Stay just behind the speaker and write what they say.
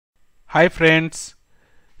Hi friends,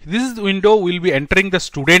 this window will be entering the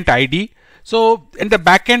student ID. So in the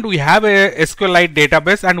backend we have a SQLite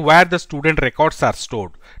database and where the student records are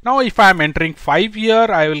stored. Now if I am entering 5 here,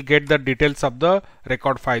 I will get the details of the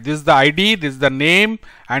record 5. This is the ID, this is the name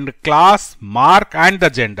and class, mark and the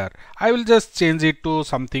gender. I will just change it to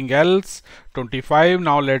something else, 25.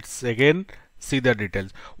 Now let's again see the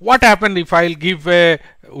details. What happened if I'll give a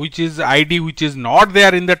which is ID which is not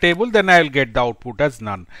there in the table, then I'll get the output as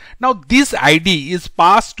none. Now this ID is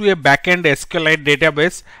passed to a backend SQLite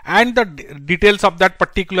database and the details of that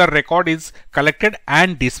particular record is collected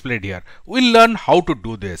and displayed here. We'll learn how to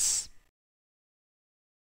do this.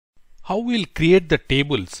 How we'll create the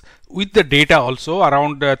tables with the data also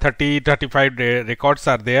around 30-35 records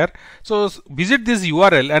are there. So visit this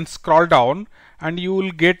URL and scroll down and you will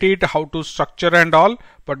get it how to structure and all,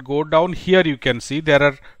 but go down here you can see there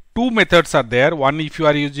are two methods are there. One, if you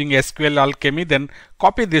are using SQLAlchemy, then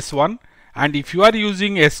copy this one, and if you are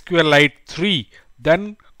using SQLite 3,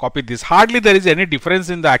 then copy this. Hardly there is any difference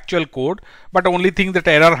in the actual code, but only thing that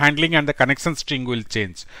error handling and the connection string will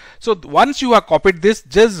change. So once you have copied this,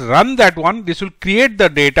 just run that one. This will create the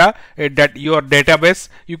data that your database.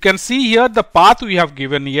 You can see here the path we have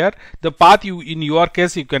given here. The path in your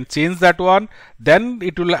case you can change that one. Then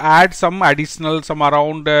it will add some additional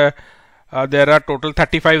around there are total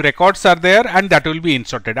 35 records are there, and that will be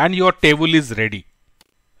inserted and your table is ready.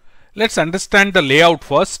 Let's understand the layout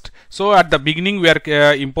first. So at the beginning we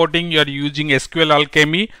are importing, you are using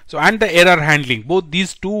SQLAlchemy, so and the error handling, both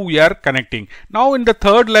these two we are connecting. Now in the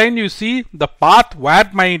third line you see the path where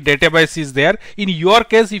my database is there. In your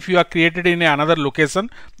case, if you are created in another location,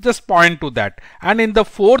 just point to that. And in the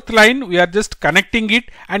fourth line we are just connecting it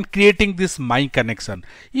and creating this my connection.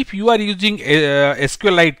 If you are using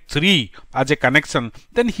SQLite 3 as a connection,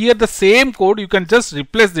 then here the same code you can just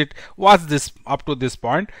replace it. Was this up to this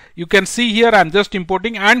point? You can see here I am just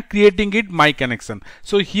importing and creating it my connection.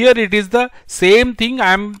 So here it is the same thing.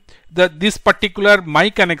 This particular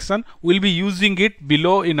my connection will be using it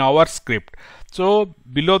below in our script. So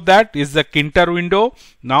below that is the Tkinter window.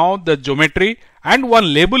 Now the geometry and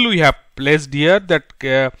one label we have placed here,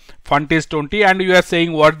 that font is 20, and you are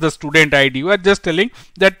saying what the student ID. You are just telling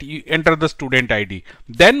that you enter the student ID.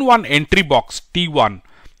 Then one entry box T1.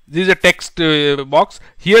 This is a text box.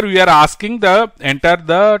 Here we are asking enter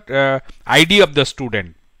the ID of the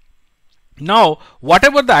student. Now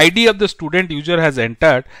whatever the ID of the student user has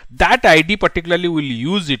entered, that ID particularly will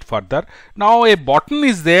use it further. Now a button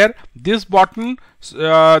is there. This button,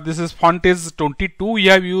 this is font is 22. We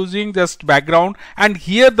are using just background, and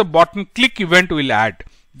here the button click event will add.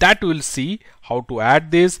 That we'll see how to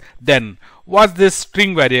add this. Then was this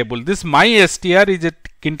string variable. This my str is a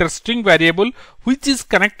Tkinter string variable which is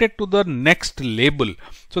connected to the next label.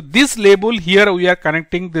 So this label here we are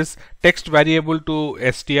connecting this text variable to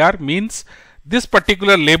str, means this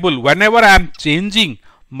particular label, whenever I am changing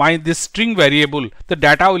this string variable, the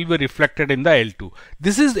data will be reflected in the L2.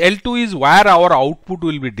 This is L2 is where our output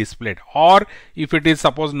will be displayed, or if it is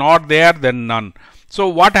suppose not there, then none. So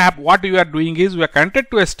what we are doing is we are connected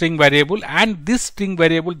to a string variable, and this string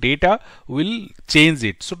variable data will change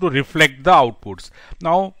it, so to reflect the outputs.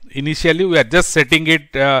 Now initially we are just setting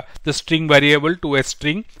it the string variable to a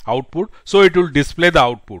string output, so it will display the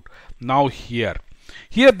output. Now here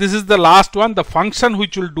this is the last one, the function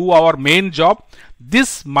which will do our main job.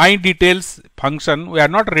 This my details function, we are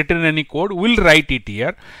not written any code, we'll write it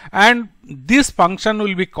here, and this function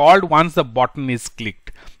will be called once the button is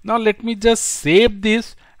clicked. Now let me just save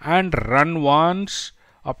this and run once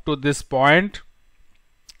up to this point.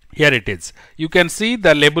 Here it is. You can see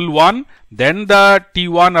the label 1, then the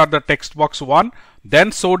T1 or the text box 1,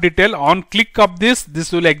 then show detail. On click of this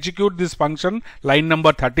will execute this function line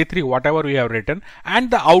number 33, whatever we have written,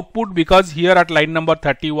 and the output, because here at line number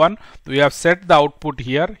 31 we have set the output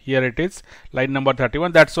here it is line number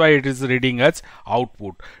 31, that's why it is reading as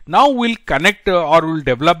output. Now we'll connect or we'll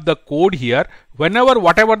develop the code here.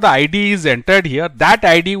 Whatever the ID is entered here, that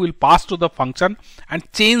ID will pass to the function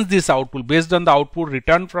and change this output based on the output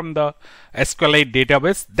returned from the SQLite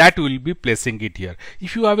database. That will be placing it here.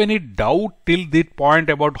 If you have any doubt till this point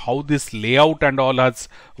about how this layout and all has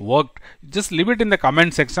worked, just leave it in the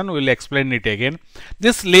comment section. We'll explain it again.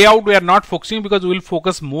 This layout we are not focusing because we will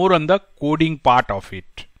focus more on the coding part of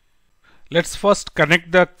it. Let's first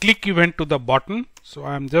connect the click event to the button. So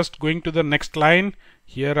I am just going to the next line.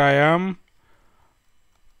 Here I am,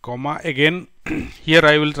 comma again. Here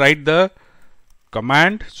I will write the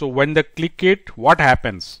command. So when they click it, what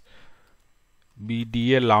happens?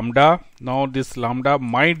 BDA lambda. Now this lambda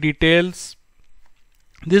my details.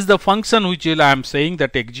 This is the function which I am saying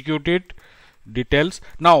that execute it. details.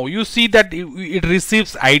 Now you see that it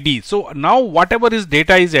receives ID. So now whatever is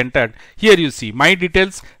data is entered, here you see my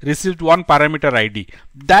details received one parameter ID.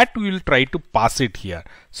 That we will try to pass it here.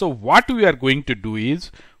 So what we are going to do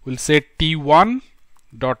is we'll say t1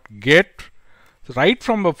 dot get right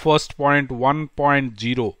from the first point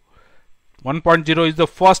 1.0. 1.0 is the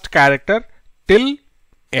first character till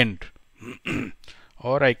end.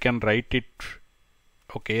 Or I can write it.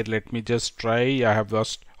 Okay, let me just try. I have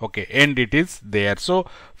lost. Okay, end it is there. So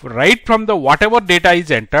right from the whatever data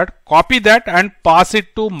is entered, copy that and pass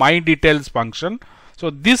it to my details function. So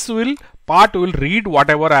this part will read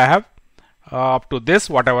whatever I have up to this,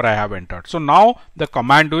 whatever I have entered. So now the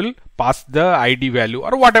command will pass the ID value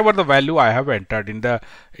or whatever the value I have entered in the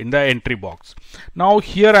entry box. Now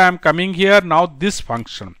here I am coming here. Now this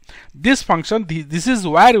function, this is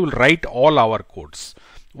where you will write all our codes.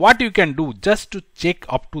 What you can do, just to check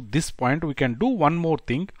up to this point, we can do one more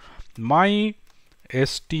thing. My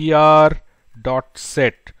str dot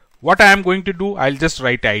set. What I am going to do, I'll just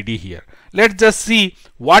write ID here. Let's just see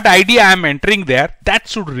what ID I am entering there. That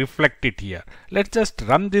should reflect it here. Let's just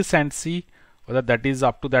run this and see whether that is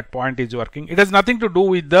up to that point is working. It has nothing to do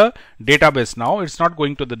with the database now. It's not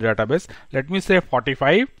going to the database. Let me say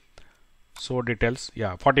 45. So details,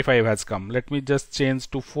 yeah, 45 has come. Let me just change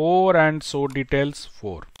to 4 and so details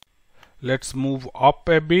 4. Let's move up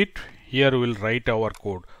a bit. Here we'll write our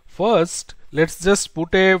code. First, let's just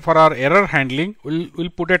put for our error handling, we'll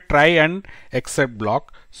put a try and except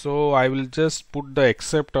block. So I will just put the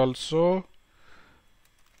except also,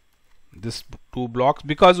 this 2 blocks,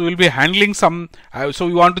 because we will be handling some, so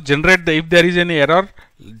we want to generate if there is any error,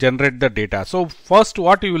 generate the data. So first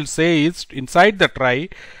what you will say is, inside the try,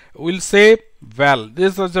 we'll say val.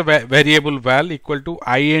 This is a variable val equal to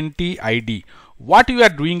int id. What we are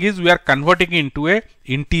doing is we are converting into a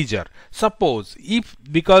integer. Suppose if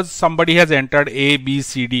because somebody has entered a b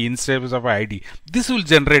c d instead of id, this will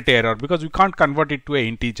generate error because we can't convert it to a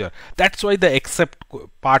integer. That's why the except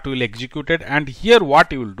part will execute it. And here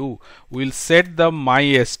what you will do, we will set the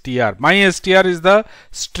mystr. Mystr is the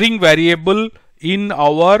string variable in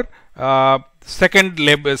our second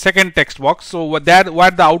text box. So where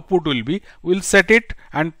the output will be, we'll set it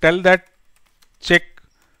and tell that check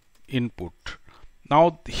input.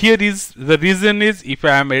 Now here is the reason is, if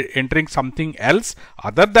I am entering something else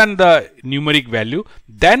other than the numeric value,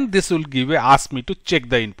 then this will ask me to check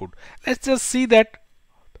the input. Let's just see that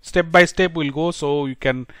step by step we'll go. So you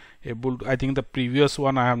can I think the previous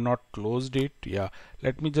one I have not closed it. Yeah,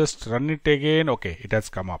 let me just run it again. Okay, it has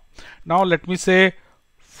come up. Now let me say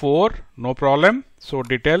 4, no problem. So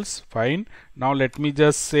details, fine. Now let me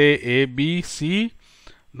just say A, B, C.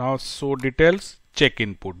 Now so details, check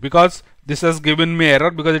input, because this has given me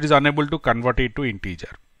error because it is unable to convert it to integer.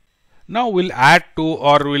 Now we'll add to,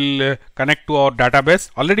 or we'll connect to our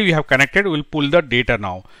database. Already we have connected. We'll pull the data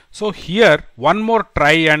now. So here one more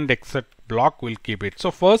try and except block will keep it.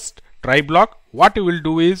 So first try block. What we will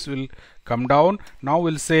do is we'll come down. Now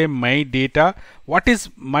we'll say my data. What is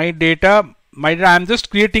my data? I am just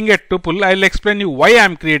creating a tuple. I'll explain you why I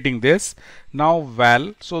am creating this. Now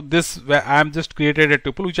val. So this I am just created a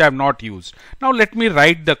tuple which I have not used. Now let me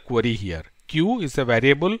write the query here. Q is a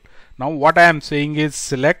variable. Now what I am saying is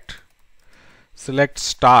select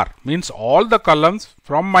star, means all the columns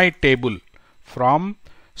from my table, from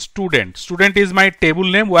student. Student is my table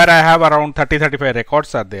name where I have around 30-35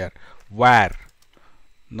 records are there. Where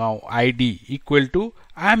now ID equal to,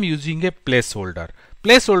 I am using a placeholder.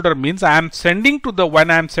 Placeholder means I am sending to the, when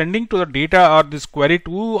I am sending to the data or this query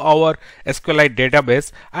to our SQLite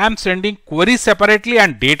database, I am sending query separately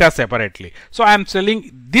and data separately. So I am telling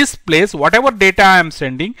this place, whatever data I am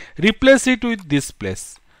sending, replace it with this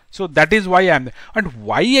place. So that is why I am, and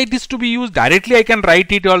why it is to be used directly, I can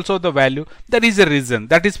write it also the value. There is a reason.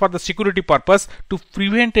 That is for the security purpose, to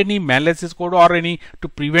prevent any malicious code or to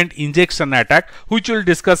prevent injection attack, which we will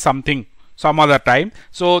discuss some other time.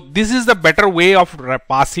 So this is the better way of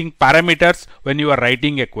passing parameters when you are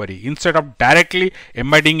writing a query instead of directly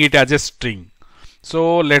embedding it as a string.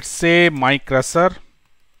 So let's say my cursor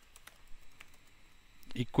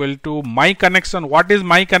equal to my connection. What is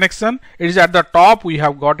my connection? It is at the top. We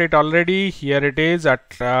have got it already. Here it is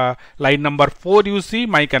at line number 4. You see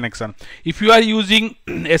my connection. If you are using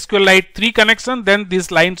SQLite 3 connection, then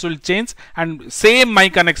these lines will change and same my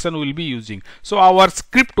connection will be using. So our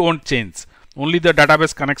script won't change. Only the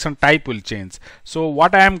database connection type will change. So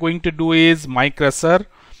what I am going to do is my cursor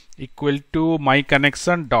equal to my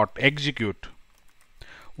connection dot execute.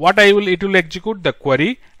 What it will execute the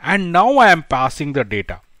query, and now I am passing the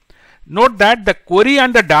data. Note that the query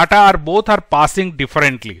and the data are passing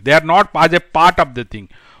differently. They are not as a part of the thing.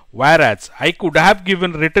 Whereas I could have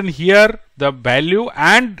written here the value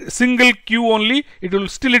and single queue only, it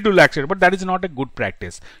will accept, but that is not a good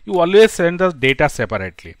practice. You always send the data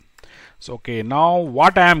separately. So okay, now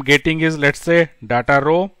what I am getting is, let's say, data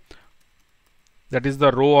row. That is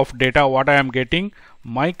the row of data what I am getting.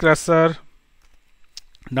 My cursor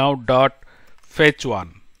now dot fetch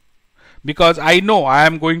one, because I know I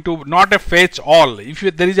am going to not a fetch all. If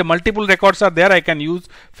there is a multiple records are there, I can use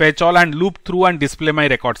fetch all and loop through and display my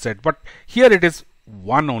record set, but here it is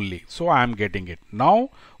one only, so I am getting it. Now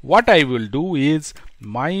what I will do is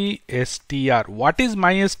my str. What is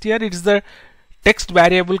my str? It is the text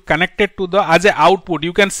variable connected to the as a output.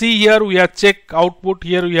 You can see here we have check output.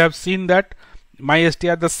 Here we have seen that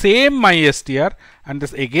MyStr, the same MyStr, and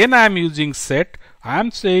this again I am using set. I am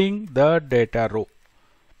saying the data row.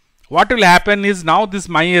 What will happen is now this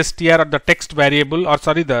MyStr or the text variable, or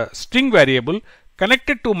sorry, the string variable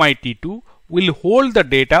connected to my T2 will hold the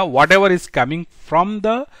data whatever is coming from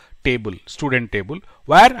the table, student table,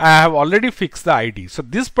 where I have already fixed the ID. So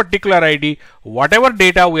this particular ID, whatever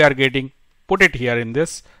data we are getting, put it here in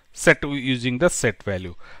this set using the set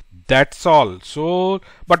value. That's all. So,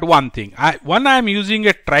 but one thing, when I am using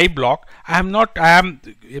a try block,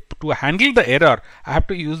 to handle the error, I have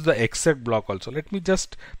to use the except block also. Let me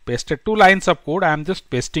just paste it, 2 lines of code. I am just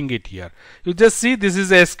pasting it here. You just see this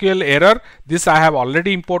is a SQL error. This I have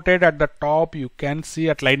already imported at the top. You can see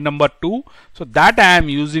at line number 2. So that I am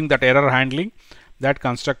using that error handling, that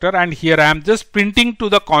constructor, and here I am just printing to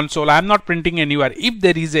the console. I am not printing anywhere if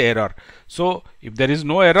there is a error. So if there is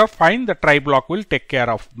no error, fine, the try block will take care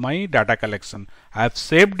of my data collection. I have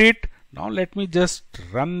saved it. Now let me just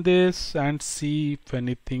run this and see if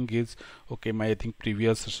anything is okay. I think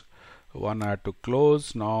previous one I had to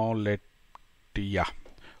close. Now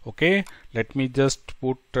okay, let me just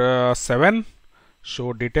put 7,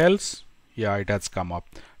 show details. Yeah, it has come up.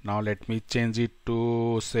 Now let me change it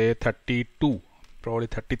to say 32. Probably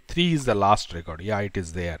 33 is the last record. Yeah, it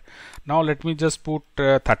is there. Now let me just put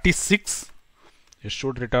 36. It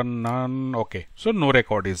should return none. Okay, so no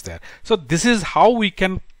record is there. So this is how we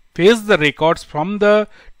can paste the records from the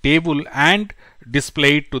table and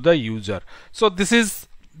display it to the user. So this is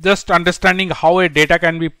just understanding how a data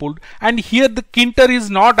can be pulled, and here the Tkinter is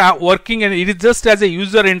not working, and it is just as a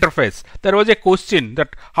user interface. There was a question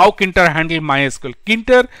that how Tkinter handle MySQL.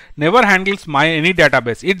 Tkinter never handles any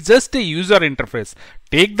database. It's just a user interface.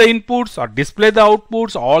 Take the inputs or display the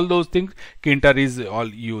outputs, all those things Tkinter is all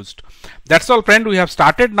used. That's all, friend. We have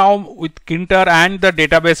started now with Tkinter and the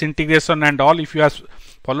database integration and all. If you have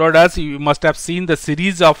followed us, you must have seen the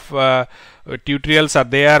series of tutorials are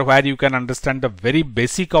there where you can understand the very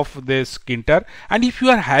basic of this Tkinter. And if you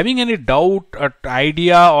are having any doubt or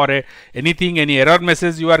idea or anything, any error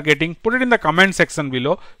message you are getting, put it in the comment section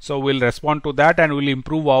below. So we'll respond to that and we'll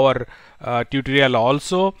improve our tutorial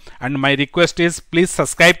also. And my request is, please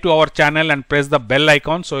subscribe to our channel and press the bell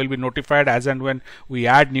icon so you'll be notified as and when we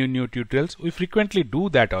add new tutorials. We frequently do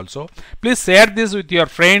that also. Please share this with your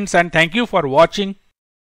friends, and thank you for watching.